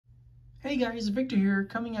Hey guys, Victor here,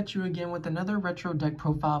 coming at you again with another retro deck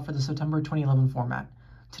profile for the September 2011 format.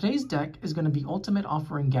 Today's deck is going to be Ultimate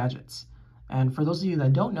Offering Gadgets. And for those of you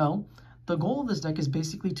that don't know, the goal of this deck is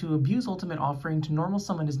basically to abuse Ultimate Offering to normal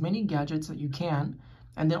summon as many gadgets that you can,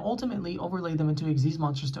 and then ultimately overlay them into Xyz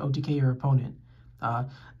monsters to OTK your opponent.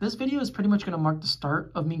 This video is pretty much going to mark the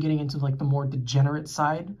start of me getting into like the more degenerate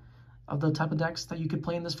side of the type of decks that you could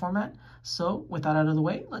play in this format. So with that out of the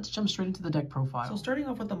way, let's jump straight into the deck profile. So starting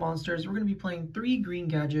off with the monsters, we're going to be playing 3 green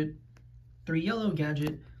Gadget, 3 yellow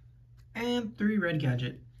Gadget, and 3 red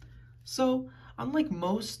Gadget. So unlike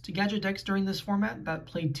most Gadget decks during this format that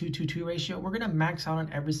played 2-2-2 ratio, we're going to max out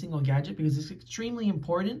on every single Gadget because it's extremely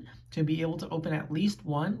important to be able to open at least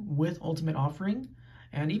one with Ultimate Offering.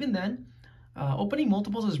 And even then, opening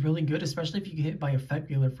multiples is really good, especially if you get hit by Effect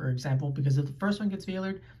Veiler, for example, because if the first one gets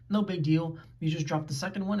Veilered, no big deal. You just drop the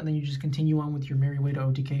second one, and then you just continue on with your merry way to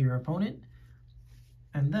OTK your opponent.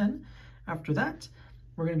 And then, after that,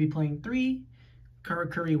 we're going to be playing 3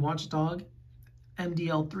 Karakuri Watchdog,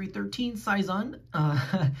 MDL 313 saizan.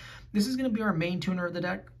 This is going to be our main tuner of the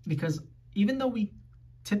deck, because even though we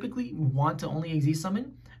typically want to only Xyz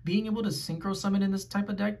summon, being able to synchro summon in this type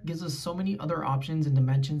of deck gives us so many other options and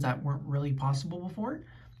dimensions that weren't really possible before.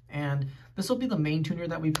 And this will be the main tuner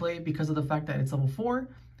that we play because of the fact that it's level 4,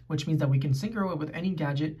 which means that we can synchro it with any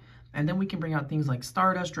gadget, and then we can bring out things like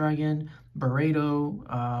Stardust Dragon,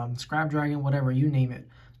 Burrito, Scrap Dragon, whatever, you name it.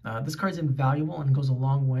 This card's invaluable and goes a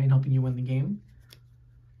long way in helping you win the game.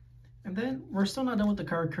 And then we're still not done with the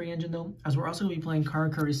Karakuri engine though, as we're also going to be playing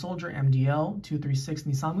Karakuri Soldier MDL 236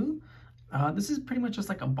 Nisamu. This is pretty much just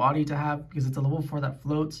like a body to have because it's a level 4 that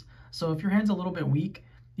floats. So if your hand's a little bit weak,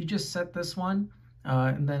 you just set this one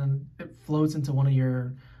and then it floats into one of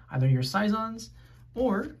your, either your saizans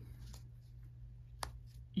or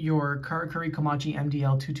your Karakuri Komachi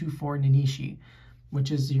MDL 224 Ninishi,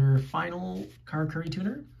 which is your final Karakuri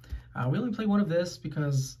tuner. We only play one of this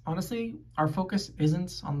because honestly, our focus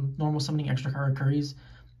isn't on normal summoning extra Karakuris.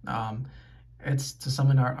 It's to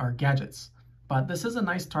summon our gadgets. But this is a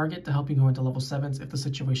nice target to help you go into level 7s if the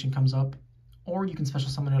situation comes up, or you can special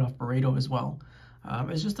summon it off Burrito as well.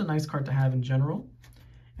 It's just a nice card to have in general.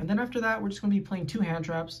 And then after that, we're just going to be playing 2 hand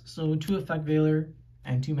traps, so 2 Effect Veiler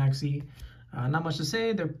and 2 Maxi. Not much to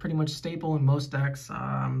say, they're pretty much staple in most decks.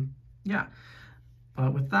 Yeah,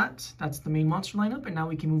 but with that, that's the main monster lineup, and now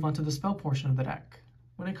we can move on to the spell portion of the deck.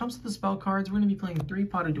 When it comes to the spell cards, we're going to be playing 3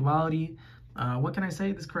 Pot of Duality. What can I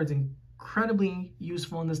say? This card's incredibly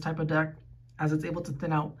useful in this type of deck, as it's able to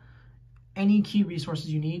thin out any key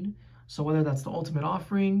resources you need. So whether that's the Ultimate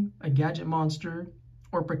Offering, a Gadget monster,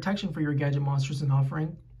 or protection for your Gadget monsters in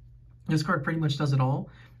Offering, this card pretty much does it all.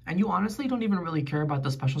 And you honestly don't even really care about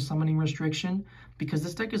the special summoning restriction because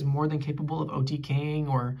this deck is more than capable of OTKing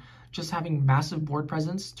or just having massive board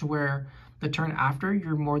presence to where the turn after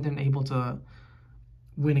you're more than able to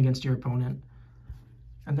win against your opponent.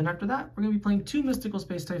 And then after that, we're going to be playing 2 Mystical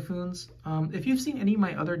Space Typhoons. If you've seen any of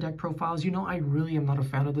my other deck profiles, you know I really am not a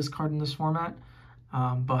fan of this card in this format.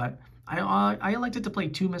 But I elected to play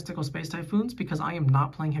 2 Mystical Space Typhoons because I am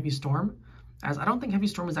not playing Heavy Storm, as I don't think Heavy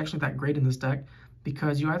Storm is actually that great in this deck,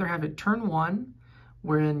 because you either have it turn 1,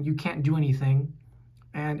 wherein you can't do anything,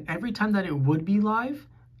 and every time that it would be live,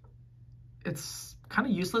 it's kind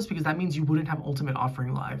of useless because that means you wouldn't have Ultimate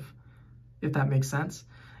Offering live, if that makes sense.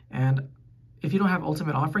 And if you don't have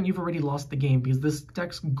Ultimate Offering, you've already lost the game because this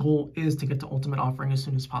deck's goal is to get to Ultimate Offering as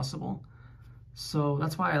soon as possible. So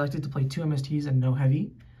that's why I elected to play 2 MSTs and no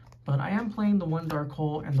Heavy. But I am playing the 1 Dark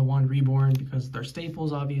Hole and the 1 Reborn because they're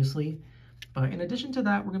staples, obviously. But in addition to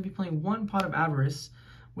that, we're going to be playing 1 Pot of Avarice,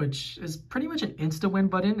 which is pretty much an insta-win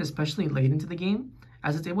button, especially late into the game,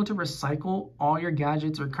 as it's able to recycle all your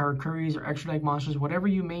gadgets or Karakuris or extra deck monsters, whatever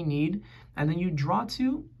you may need, and then you draw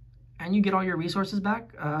 2, and you get all your resources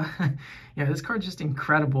back. Yeah, this card's just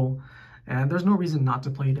incredible, and there's no reason not to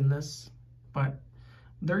play it in this. But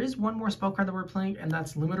there is one more spell card that we're playing, and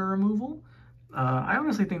that's Limiter Removal. I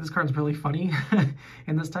honestly think this card's really funny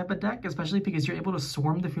in this type of deck, especially because you're able to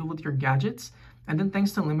swarm the field with your gadgets, and then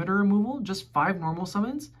thanks to Limiter Removal, just 5 normal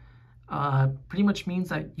summons pretty much means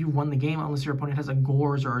that you won the game unless your opponent has a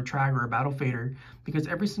Gores or a Trag or a Battle Fader, because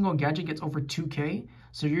every single gadget gets over 2k,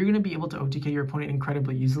 so you're going to be able to OTK your opponent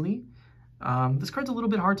incredibly easily. This card's a little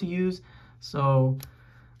bit hard to use, so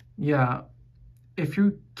yeah, if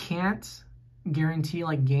you can't guarantee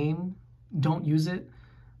like game, don't use it,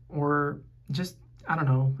 or just, I don't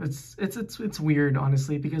know, it's weird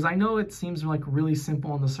honestly, because I know it seems like really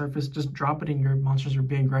simple on the surface, just drop it and your monsters are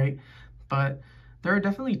big, right? But there are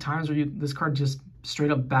definitely times where this card just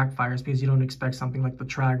straight up backfires because you don't expect something like the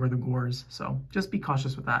Trag or the Gores, so just be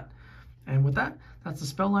cautious with that. And with that, that's the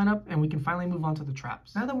spell lineup, and we can finally move on to the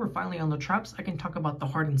traps. Now that we're finally on the traps, I can talk about the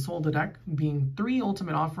heart and soul of the deck, being 3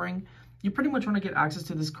 ultimate offering. You pretty much want to get access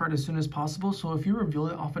to this card as soon as possible, so if you reveal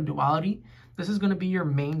it off a duality, this is going to be your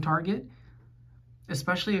main target,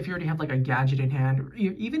 especially if you already have like a gadget in hand.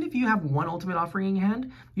 Even if you have 1 ultimate offering in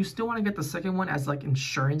hand, you still want to get the second one as like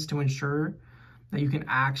insurance to ensure that you can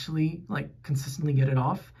actually like consistently get it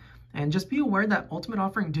off. And just be aware that ultimate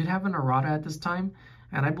offering did have an errata at this time,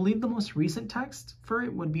 and I believe the most recent text for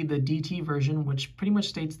it would be the DT version, which pretty much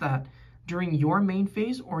states that during your main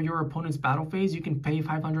phase or your opponent's battle phase, you can pay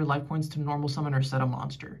 500 life points to normal summon or set a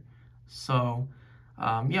monster. So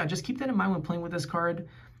yeah, just keep that in mind when playing with this card.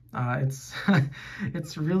 It's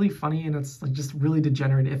it's really funny, and it's like just really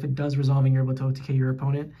degenerate if it does resolve and you're able to OTK your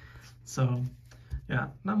opponent. So yeah,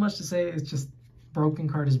 not much to say. It's just broken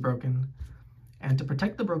card is broken. And to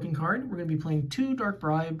protect the broken card, we're going to be playing 2 Dark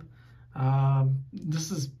Bribe. This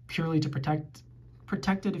is purely to protect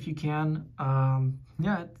it if you can.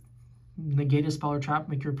 Yeah, negate a spell or trap,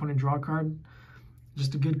 make your opponent draw a card.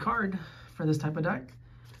 Just a good card for this type of deck.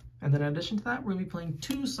 And then in addition to that, we're going to be playing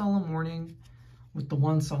 2 Solemn Warning with the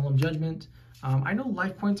 1 Solemn Judgment. I know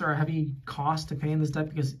life points are a heavy cost to pay in this deck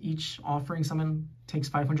because each offering summon takes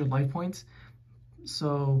 500 life points.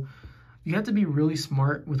 So you have to be really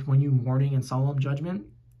smart with when you Warning and Solemn Judgment.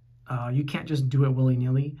 You can't just do it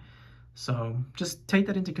willy-nilly. So just take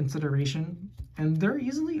that into consideration. And they're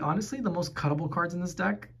easily, honestly, the most cuttable cards in this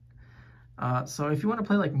deck. So if you want to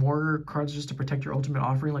play like more cards just to protect your ultimate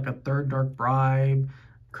offering, like a 3rd Dark Bribe,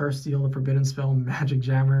 Curse Seal, the Forbidden Spell, Magic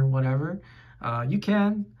Jammer, whatever, you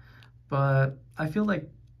can. But I feel like,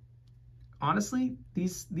 honestly,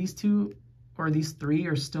 these 2 or these 3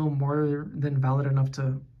 are still more than valid enough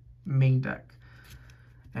to main deck.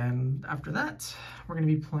 And after that, we're going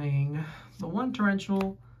to be playing the 1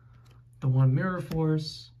 Torrential, the 1 Mirror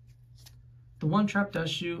Force, the 1 Trap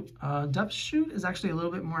Dust Shoot. Dust Shoot is actually a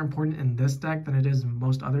little bit more important in this deck than it is in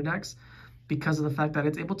most other decks because of the fact that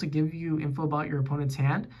it's able to give you info about your opponent's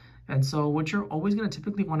hand. And so what you're always going to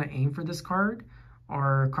typically want to aim for this card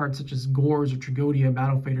are cards such as Gores or Tragodia,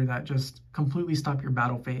 Battle Fader that just completely stop your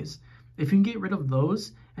battle phase. If you can get rid of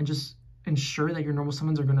those and just ensure that your normal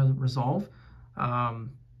summons are going to resolve,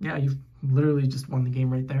 yeah, you've literally just won the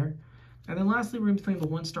game right there. And then lastly, we're going to be playing the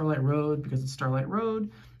 1 Starlight Road because it's Starlight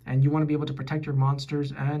Road, and you want to be able to protect your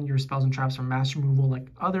monsters and your spells and traps from mass removal like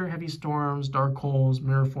other Heavy Storms, Dark Holes,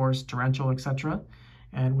 Mirror Force, Torrential, etc.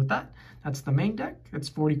 And with that, that's the main deck. It's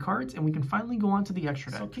 40 cards, and we can finally go on to the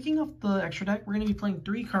extra deck. So kicking off the extra deck, we're going to be playing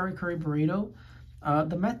 3 Karakuri Burrito.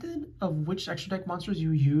 The method of which extra deck monsters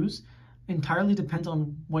you use entirely depends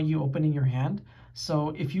on what you open in your hand. So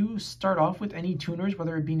if you start off with any tuners,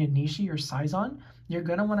 whether it be Ninishi or Saizan, you're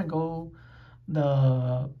going to want to go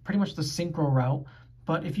pretty much the synchro route.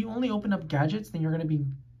 But if you only open up gadgets, then you're going to be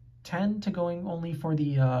tend to going only for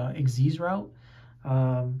the Xyz route.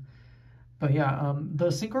 But yeah, the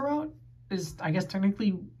synchro route is, I guess,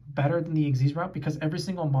 technically better than the Xyz route because every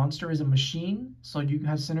single monster is a machine. So you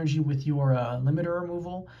have synergy with your limiter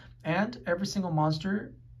removal, and every single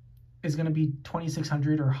monster is going to be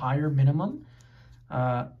 2600 or higher minimum.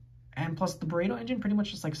 And plus the Burrito engine pretty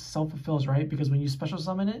much just like self-fulfills, right? Because when you special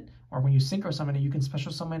summon it, or when you synchro summon it, you can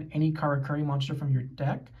special summon any Karakuri monster from your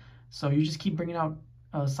deck. So you just keep bringing out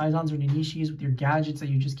Saizans or Ninishis with your gadgets that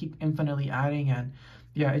you just keep infinitely adding, and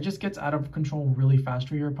yeah, it just gets out of control really fast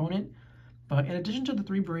for your opponent. But in addition to the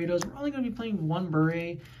 3 Burritos, we're only going to be playing 1 Bure,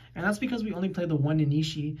 and that's because we only play the 1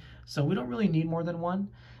 Ninishi, so we don't really need more than 1.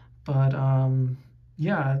 But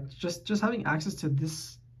yeah, just having access to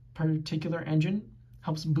this particular engine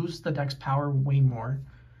helps boost the deck's power way more.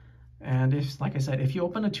 And if, like I said, if you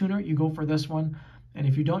open a tuner, you go for this one, and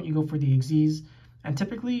if you don't, you go for the Xyz. And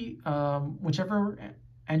typically, whichever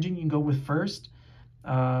engine you go with first,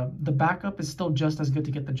 the backup is still just as good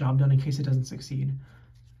to get the job done in case it doesn't succeed.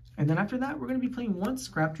 And then after that, we're going to be playing 1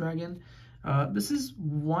 Scrap Dragon. This is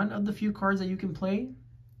one of the few cards that you can play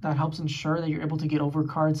that helps ensure that you're able to get over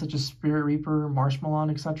cards such as Spirit Reaper, Marshmallow,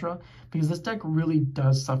 etc. Because this deck really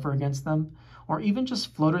does suffer against them. Or even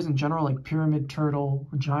just floaters in general, like Pyramid Turtle,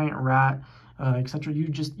 Giant Rat, etc.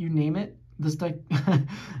 You name it. This deck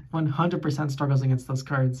 100% struggles against those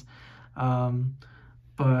cards.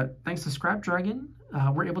 But thanks to Scrap Dragon,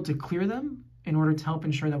 we're able to clear them in order to help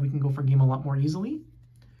ensure that we can go for game a lot more easily.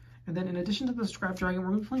 And then in addition to the Scrap Dragon, we're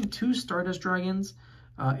going to be playing 2 Stardust Dragons.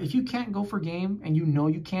 If you can't go for game, and you know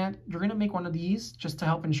you can't, you're going to make one of these just to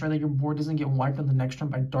help ensure that your board doesn't get wiped on the next turn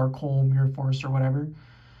by Dark Hole, Mirror Force, or whatever.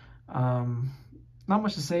 Not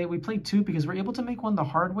much to say. We played 2 because we're able to make one the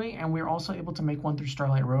hard way, and we're also able to make one through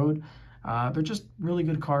Starlight Road. They're just really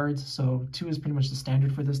good cards, so 2 is pretty much the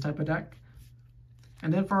standard for this type of deck.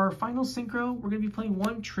 And then for our final synchro, we're going to be playing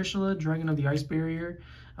 1 Trishula, Dragon of the Ice Barrier.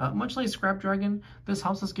 Much like Scrap Dragon, this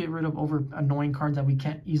helps us get rid of annoying cards that we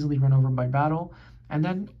can't easily run over by battle. And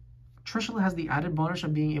then Trishula has the added bonus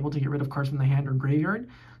of being able to get rid of cards from the hand or graveyard.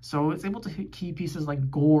 So it's able to hit key pieces like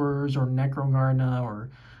Gores or Necrogarna or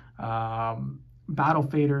Battle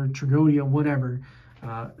Fader, Tragodia, whatever.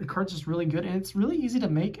 The card's just really good, and it's really easy to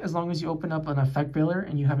make as long as you open up an Effect Veiler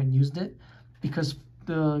and you haven't used it, because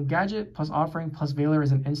the Gadget plus Offering plus Veiler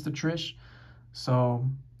is an insta-trish. So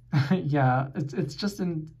yeah, it's just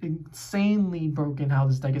insanely broken how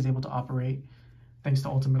this deck is able to operate thanks to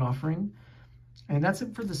Ultimate Offering. And that's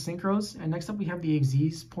it for the synchros. And next up we have the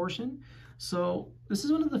Xyz portion. So this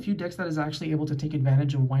is one of the few decks that is actually able to take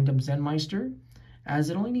advantage of Wind Up Zen-Meister, as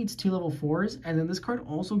it only needs 2 level 4s, and then this card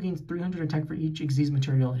also gains 300 attack for each Xyz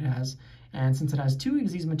material it has. And since it has 2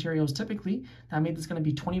 Xyz materials typically, that made this going to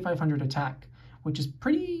be 2500 attack, which is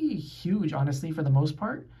pretty huge, honestly, for the most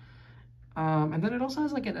part. And then it also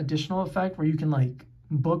has like an additional effect where you can like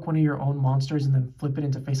book one of your own monsters and then flip it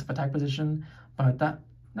into face-up attack position, but that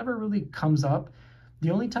never really comes up. The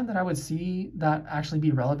only time that I would see that actually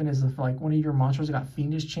be relevant is if like one of your monsters got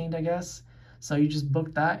Fiendish Chained, I guess. So you just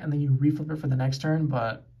book that and then you reflip it for the next turn,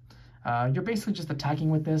 but you're basically just attacking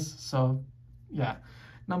with this. So yeah,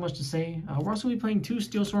 not much to say. We're also going to be playing 2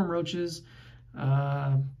 Steel Swarm Roaches.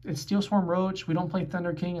 It's Steel Swarm Roach. We don't play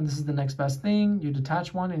Thunder King, and this is the next best thing. You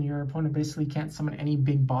detach one and your opponent basically can't summon any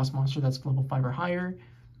big boss monster that's level 5 or higher.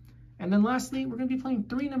 And then lastly, we're going to be playing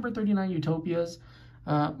 3 number 39 Utopias.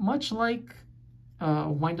 Much like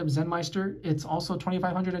Wind Up Zen-Meister, it's also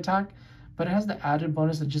 2500 attack, but it has the added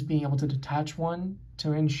bonus of just being able to detach one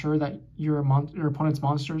to ensure that your opponent's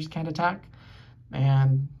monsters can't attack.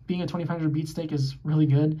 And being a 2500 beat stake is really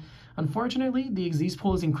good. Unfortunately, the Xyz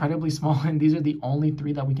pool is incredibly small, and these are the only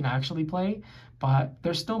 3 that we can actually play, but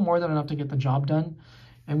there's still more than enough to get the job done.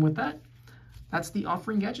 And with that, that's the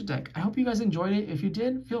Offering Gadget deck. I hope you guys enjoyed it. If you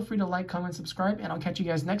did, feel free to like, comment, subscribe, and I'll catch you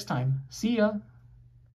guys next time. See ya!